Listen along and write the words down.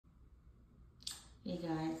Hey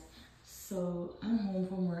guys, so I'm home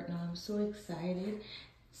from work now. I'm so excited.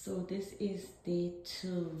 So this is day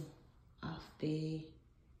 2 of the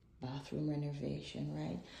bathroom renovation,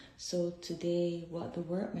 right? So today what the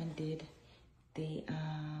workmen did, they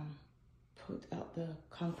put up the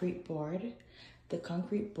concrete board. The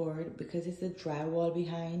concrete board, because it's a drywall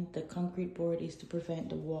behind, the concrete board is to prevent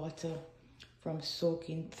the water from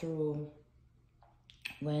soaking through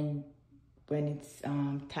when it's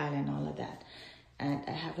tile and all of that. And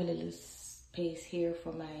I have a little space here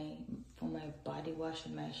for my body wash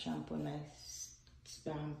and my shampoo and my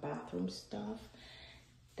bathroom stuff.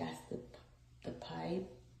 That's the pipe,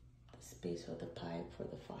 the space for the pipe for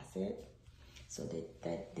the faucet. So they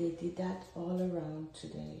did that all around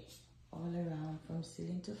today, all around from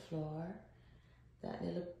ceiling to floor. That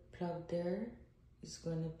little plug there is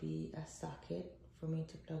going to be a socket for me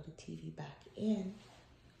to plug the TV back in.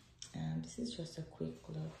 And this is just a quick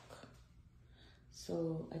look.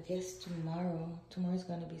 So I guess tomorrow's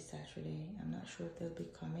gonna be Saturday. I'm not sure if they'll be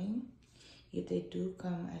coming. If they do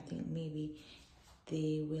come, I think maybe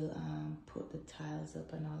they will put the tiles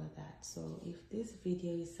up and all of that. So if this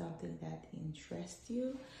video is something that interests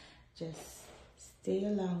you, just stay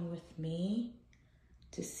along with me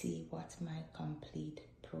to see what my complete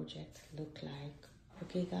project look like.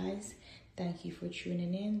 Okay guys, thank you for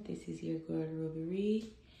tuning in. This is your girl Ruby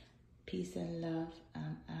Reed. Peace and love.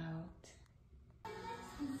 I'm out.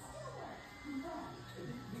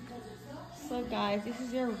 So guys, this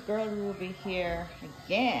is your girl Ruby here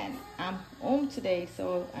again. I'm home today,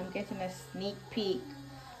 so I'm getting a sneak peek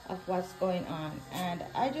of what's going on. And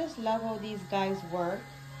I just love how these guys work.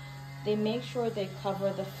 They make sure they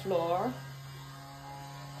cover the floor,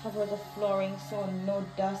 cover the flooring, so no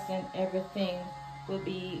dust and everything will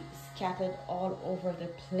be scattered all over the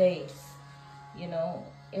place. You know,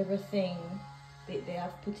 everything. They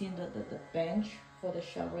have put in the bench for the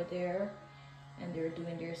shower there, and they're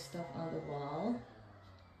doing their stuff on the wall.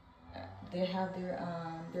 They have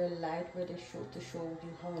their light where they show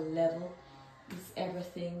you how level is.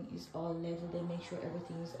 Everything is all level. They make sure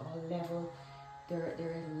everything is all level. They're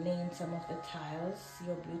laying some of the tiles. See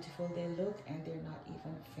how beautiful they look, and they're not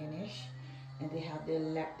even finished. And they have their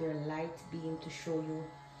light beam to show you,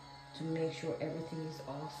 to make sure everything is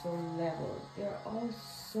also level. They're all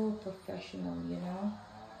so professional, you know.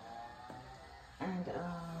 And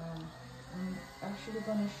I'm actually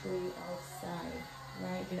gonna show you outside,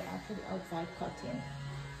 right? They're actually outside cutting,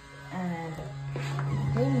 and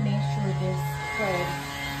they make sure they're spread,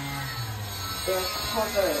 they're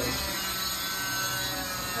covered.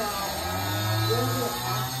 So when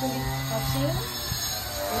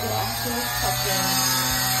they're actually cutting,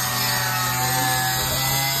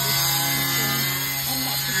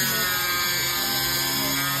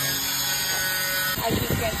 as you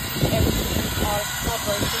can see, everything is all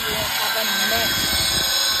covered, so you won't have a mess.